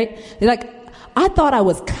 Right? You're like, I thought I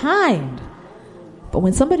was kind. But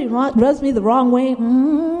when somebody rubs me the wrong way,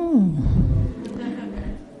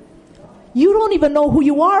 you don't even know who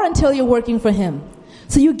you are until you're working for Him.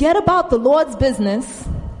 So you get about the Lord's business.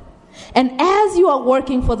 And as you are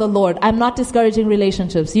working for the Lord, I'm not discouraging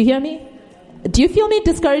relationships. You hear me? Do you feel me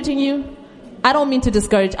discouraging you? I don't mean to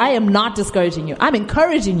discourage. I am not discouraging you. I'm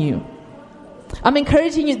encouraging you. I'm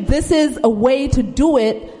encouraging you. This is a way to do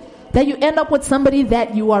it, that you end up with somebody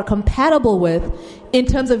that you are compatible with in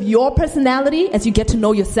terms of your personality as you get to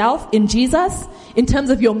know yourself in Jesus, in terms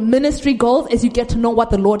of your ministry goals as you get to know what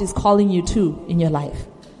the Lord is calling you to in your life.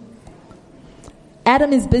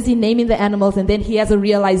 Adam is busy naming the animals, and then he has a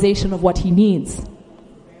realization of what he needs.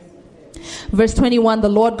 Verse 21, the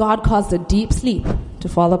Lord God caused a deep sleep to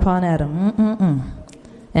fall upon Adam.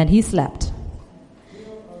 And he slept.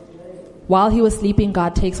 While he was sleeping,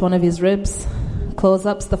 God takes one of his ribs, closes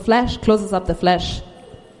up the flesh,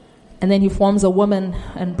 and then he forms a woman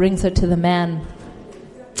and brings her to the man.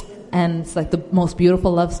 And it's like the most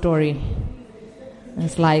beautiful love story. And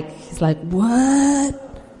he's like, what?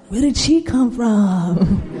 Where did she come from?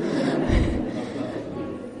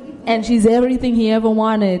 And she's everything he ever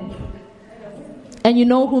wanted. And you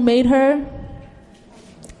know who made her?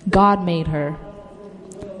 God made her.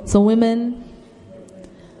 So women,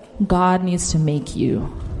 God needs to make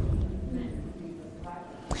you.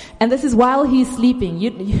 And this is while he's sleeping.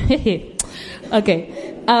 Okay.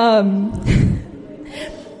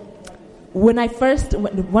 When I was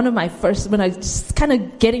kind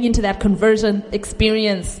of getting into that conversion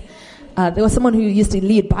experience, there was someone who used to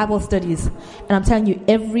lead Bible studies. And I'm telling you,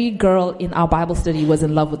 every girl in our Bible study was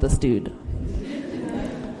in love with this dude.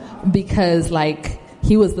 Because,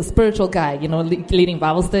 he was the spiritual guy, leading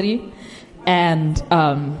Bible study. And,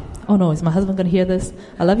 oh no, is my husband going to hear this?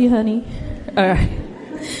 I love you, honey.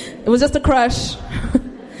 It was just a crush.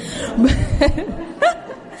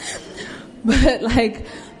 But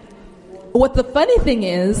what the funny thing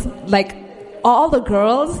is, all the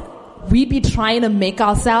girls, we'd be trying to make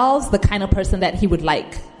ourselves the kind of person that he would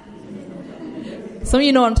like. Some of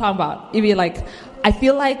you know what I'm talking about. You'd be like, I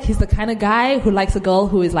feel like he's the kind of guy who likes a girl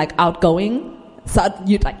who is outgoing. So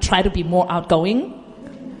you'd try to be more outgoing,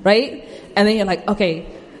 right? And then you're like, okay,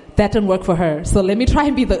 that didn't work for her. So let me try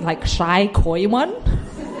and be the shy, coy one.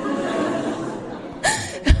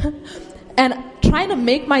 And trying to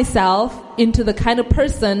make myself into the kind of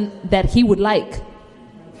person that he would like.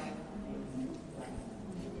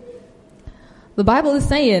 The Bible is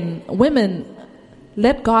saying, women,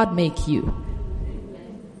 let God make you.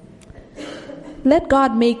 Let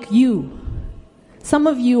God make you. Some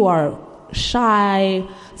of you are shy.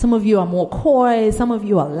 Some of you are more coy. Some of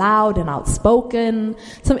you are loud and outspoken.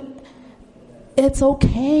 It's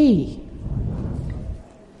okay.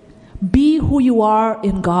 Be who you are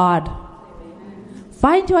in God.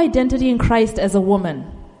 Find your identity in Christ as a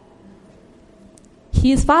woman.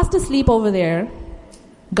 He is fast asleep over there.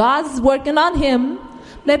 God's working on him.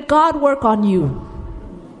 Let God work on you.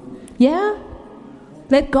 Yeah?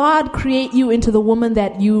 Let God create you into the woman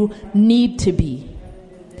that you need to be.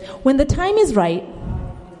 When the time is right,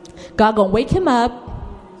 God gonna wake him up.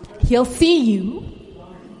 He'll see you.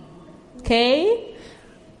 Okay?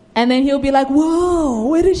 And then he'll be like, whoa,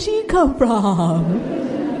 where did she come from?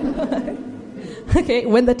 Okay,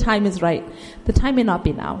 when the time is right. The time may not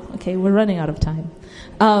be now. Okay, we're running out of time.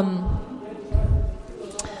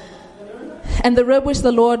 And the rib which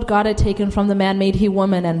the Lord God had taken from the man made he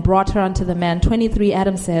woman and brought her unto the man. 23,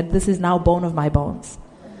 Adam said, this is now bone of my bones,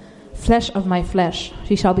 flesh of my flesh.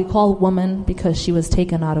 She shall be called woman because she was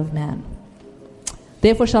taken out of man.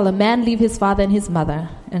 Therefore shall a man leave his father and his mother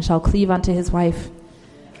and shall cleave unto his wife.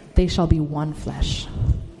 They shall be one flesh.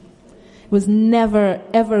 It was never,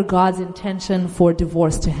 ever God's intention for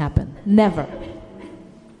divorce to happen. Never.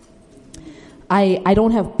 I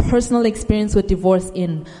don't have personal experience with divorce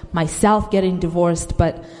in myself getting divorced,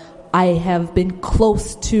 but I have been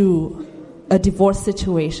close to a divorce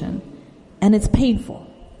situation, and it's painful.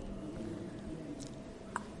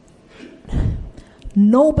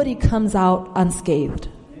 Nobody comes out unscathed.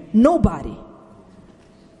 Nobody.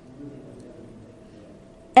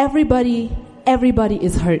 Everybody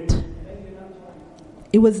is hurt.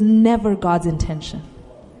 It was never God's intention.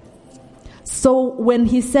 So when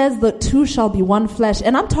he says the two shall be one flesh,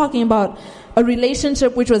 and I'm talking about a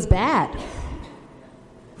relationship which was bad.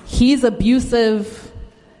 He's abusive.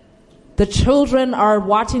 The children are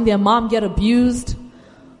watching their mom get abused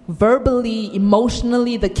verbally,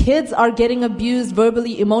 emotionally. The kids are getting abused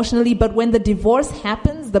verbally, emotionally. But when the divorce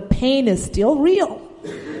happens, the pain is still real.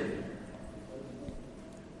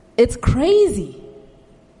 It's crazy.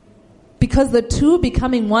 Because the two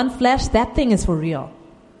becoming one flesh, that thing is for real.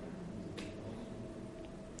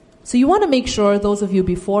 So you want to make sure, those of you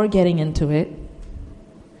before getting into it,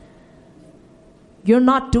 you're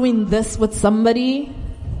not doing this with somebody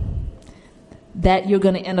that you're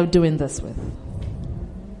going to end up doing this with.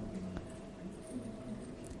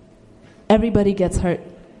 Everybody gets hurt.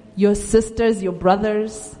 Your sisters, your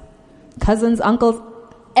brothers, cousins, uncles,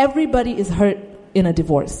 everybody is hurt in a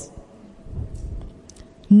divorce.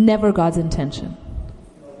 Never God's intention.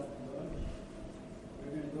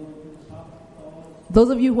 Those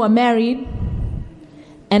of you who are married,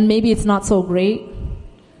 and maybe it's not so great,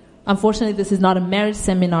 unfortunately this is not a marriage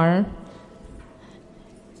seminar,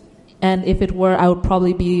 and if it were, I would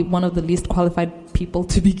probably be one of the least qualified people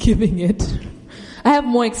to be giving it. I have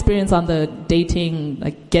more experience on the dating,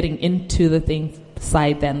 like getting into the thing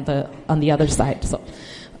side than on the other side. So,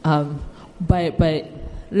 but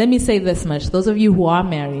let me say this much: those of you who are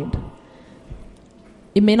married,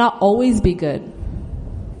 it may not always be good,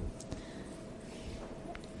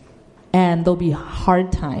 and there'll be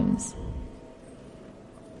hard times.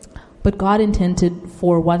 But God intended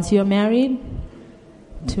for once you're married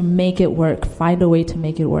to make it work, find a way to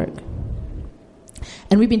make it work.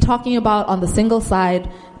 And we've been talking about, on the single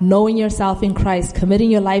side, knowing yourself in Christ,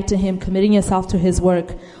 committing your life to Him, committing yourself to His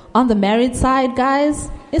work. On the married side, guys,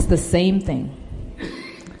 it's the same thing.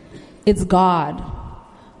 It's God.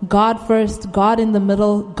 God first, God in the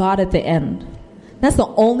middle, God at the end. That's the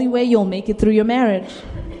only way you'll make it through your marriage.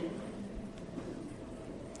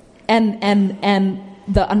 And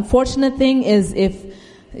the unfortunate thing is, if,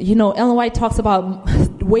 Ellen White talks about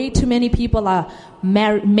way too many people are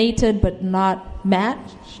mated but not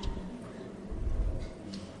matched.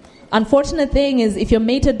 Unfortunate thing is, if you're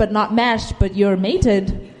mated but not matched, but you're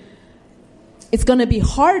mated, it's going to be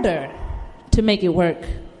harder to make it work.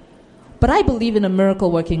 But I believe in a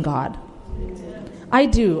miracle working God. I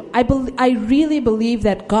do. I really believe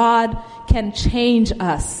that God can change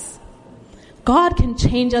us. God can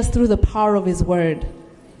change us through the power of His word.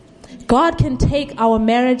 God can take our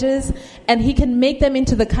marriages and He can make them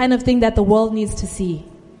into the kind of thing that the world needs to see.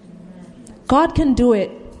 God can do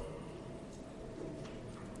it.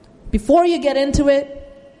 Before you get into it,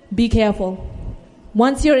 be careful.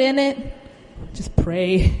 Once you're in it, just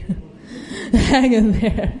pray. Hang in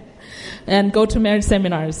there. And go to marriage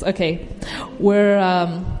seminars. Okay. We're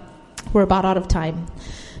about out of time.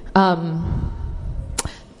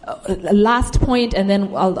 Last point, and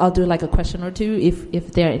then I'll do like a question or two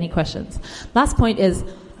if there are any questions. Last point is,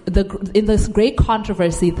 in this great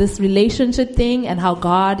controversy, this relationship thing and how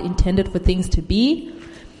God intended for things to be.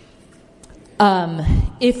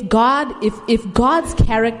 If God's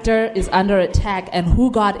character is under attack, and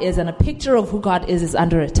who God is, and a picture of who God is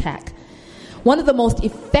under attack, one of the most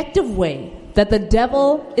effective way that the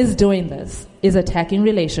devil is doing this is attacking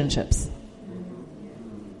relationships.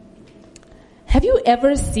 Have you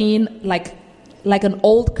ever seen like an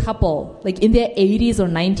old couple, like in their 80s or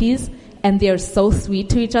 90s, and they're so sweet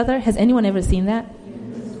to each other? Has anyone ever seen that?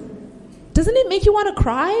 Doesn't it make you want to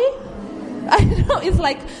cry? I know, it's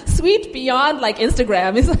like sweet beyond like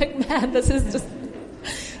Instagram. It's like, man, this is just,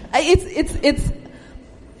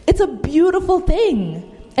 it's a beautiful thing.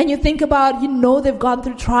 And you think about, they've gone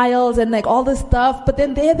through trials and like all this stuff, but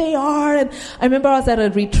then there they are. And I remember I was at a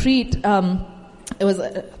retreat, it was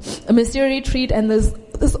a mystery retreat, and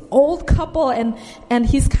this old couple, and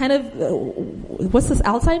he's kind of, what's this,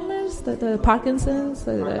 Alzheimer's? The Parkinson's?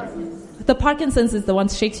 The Parkinson's is the one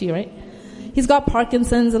that shakes you, right? He's got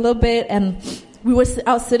Parkinson's a little bit, and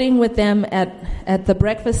I was sitting with them at the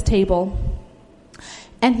breakfast table,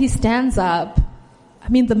 and he stands up. I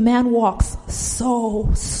mean, the man walks so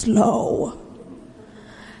slow.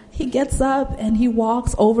 He gets up and he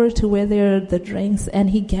walks over to where there are the drinks, and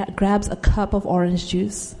he grabs a cup of orange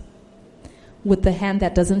juice, with the hand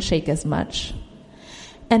that doesn't shake as much.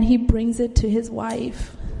 And he brings it to his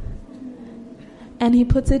wife. And he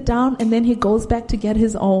puts it down, and then he goes back to get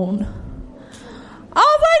his own. I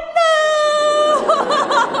was like, no!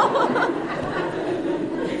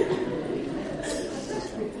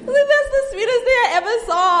 That's the sweetest thing I ever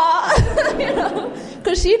saw. You know?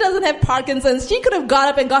 Because she doesn't have Parkinson's. She could have got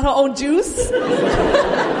up and got her own juice. You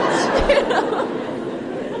know?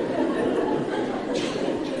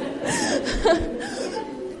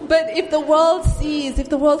 But if the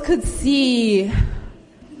world could see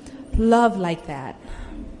love like that,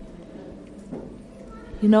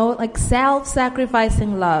 you know, like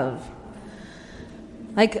self-sacrificing love,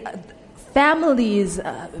 like families,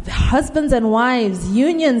 husbands and wives,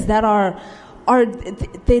 unions that are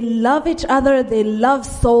they love each other, they love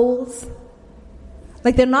souls.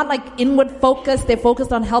 Like they're not like inward focused, they're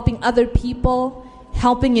focused on helping other people,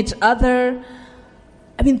 helping each other.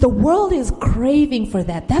 I mean, the world is craving for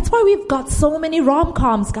that. That's why we've got so many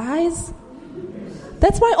rom-coms, guys.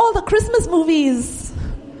 That's why all the Christmas movies,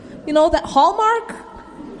 you know, that Hallmark,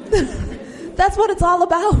 that's what it's all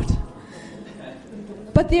about.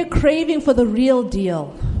 But they're craving for the real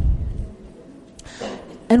deal.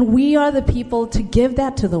 And we are the people to give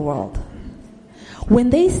that to the world.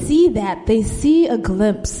 When they see that, they see a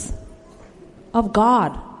glimpse of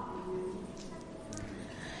God.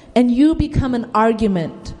 And you become an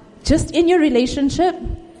argument. Just in your relationship,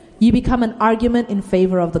 you become an argument in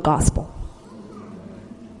favor of the gospel.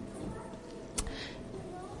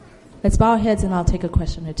 Let's bow our heads and I'll take a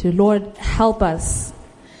question or two. Lord, help us.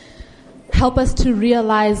 Help us to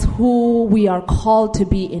realize who we are called to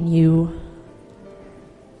be in you.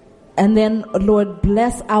 And then, Lord,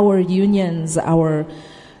 bless our unions, our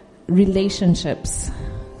relationships,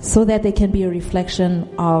 so that they can be a reflection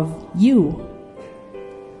of you.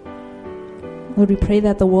 Lord, we pray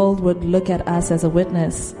that the world would look at us as a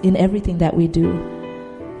witness in everything that we do,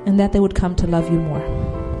 and that they would come to love you more.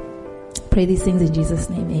 Pray these things in Jesus'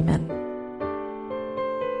 name. Amen.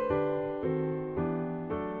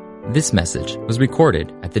 This message was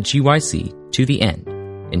recorded at the GYC To The End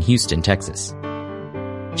in Houston, Texas.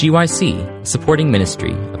 GYC, a supporting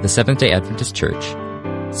ministry of the Seventh-day Adventist Church,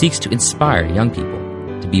 seeks to inspire young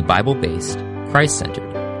people to be Bible-based,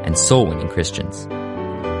 Christ-centered, and soul-winning Christians.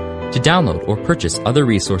 To download or purchase other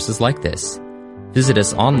resources like this, visit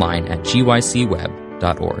us online at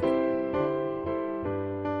gycweb.org.